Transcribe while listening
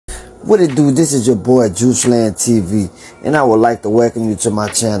What it do? This is your boy Juiceland TV, and I would like to welcome you to my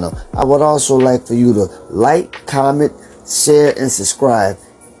channel. I would also like for you to like, comment, share, and subscribe.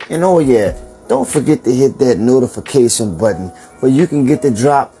 And oh yeah, don't forget to hit that notification button where you can get the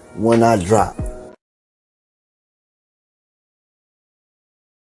drop when I drop.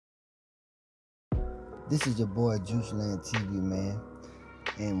 This is your boy Juiceland TV, man.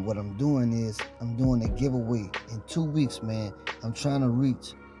 And what I'm doing is I'm doing a giveaway in 2 weeks, man. I'm trying to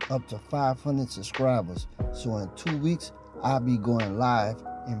reach up to 500 subscribers. So in 2 weeks, I'll be going live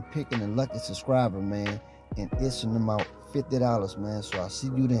and picking a lucky subscriber, man, and issuing them out $50, man. So I'll see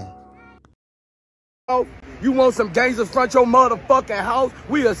you then. You want some gangsters front your motherfucking house?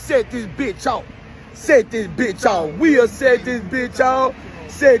 We'll set this bitch off. Set this bitch off. We'll set this bitch off.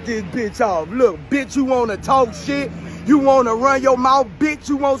 Set this bitch off. Look, bitch, you wanna talk shit? You wanna run your mouth, bitch?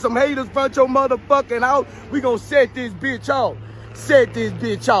 You want some haters front your motherfucking house? We gonna set this bitch off. Set this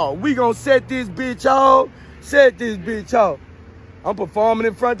bitch off. We gonna set this bitch off. Set this bitch off. I'm performing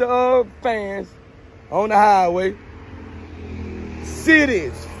in front of fans on the highway.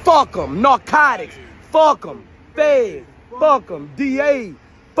 Cities, fuck them. Narcotics, fuck them. Feds, fuck them. DA,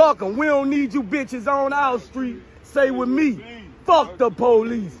 fuck them. We don't need you bitches on our street. Say with me, fuck the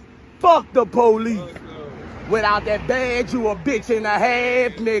police. Fuck the police. Without that badge, you a bitch and a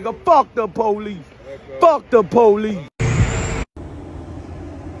half, nigga. Fuck the police. Fuck the police.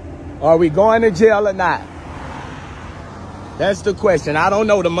 Are we going to jail or not? That's the question. I don't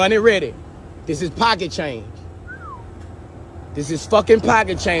know. The money ready. This is pocket change. This is fucking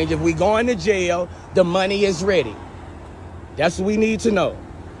pocket change. If we going to jail, the money is ready. That's what we need to know.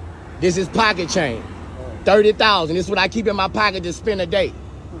 This is pocket change. 30,000. This is what I keep in my pocket to spend a day.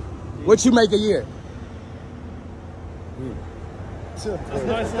 What you make a year? That's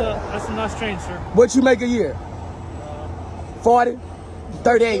a nice change, sir. What you make a year? 40?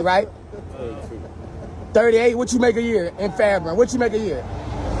 38, right? 38, what you make a year in Fairburn? What you make a year?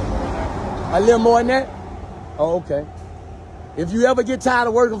 A little more than that? Oh, okay. If you ever get tired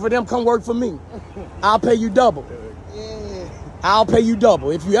of working for them, come work for me. I'll pay you double. I'll pay you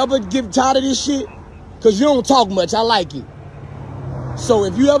double. If you ever get tired of this shit, because you don't talk much, I like you. So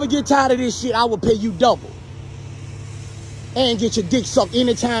if you ever get tired of this shit, I will pay you double. And get your dick sucked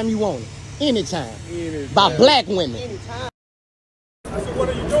anytime you want it. Anytime. By black women. Anytime. So what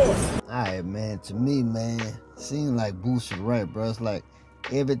are you doing? Alright, man, to me, man, seems like Booise right, bro. It's like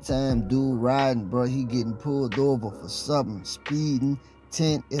every time dude riding, bro, he getting pulled over for something, speeding,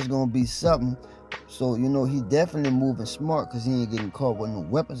 tent, it's gonna be something. So, you know, he definitely moving smart because he ain't getting caught with no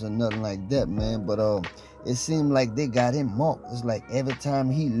weapons or nothing like that, man. But it seemed like they got him marked. It's like every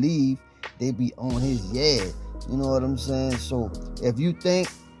time he leave, they be on his yard. You know what I'm saying? So if you think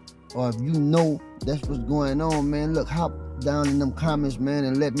or if you know that's what's going on, man, look, hop down in them comments, man,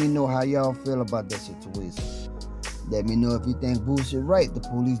 and let me know how y'all feel about that situation. Let me know if you think Booise right, the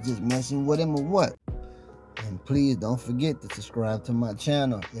police just messing with him or what. And please don't forget to subscribe to my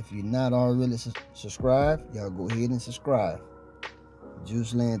channel. If you're not already subscribed, y'all go ahead and subscribe.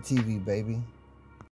 Juiceland TV, baby.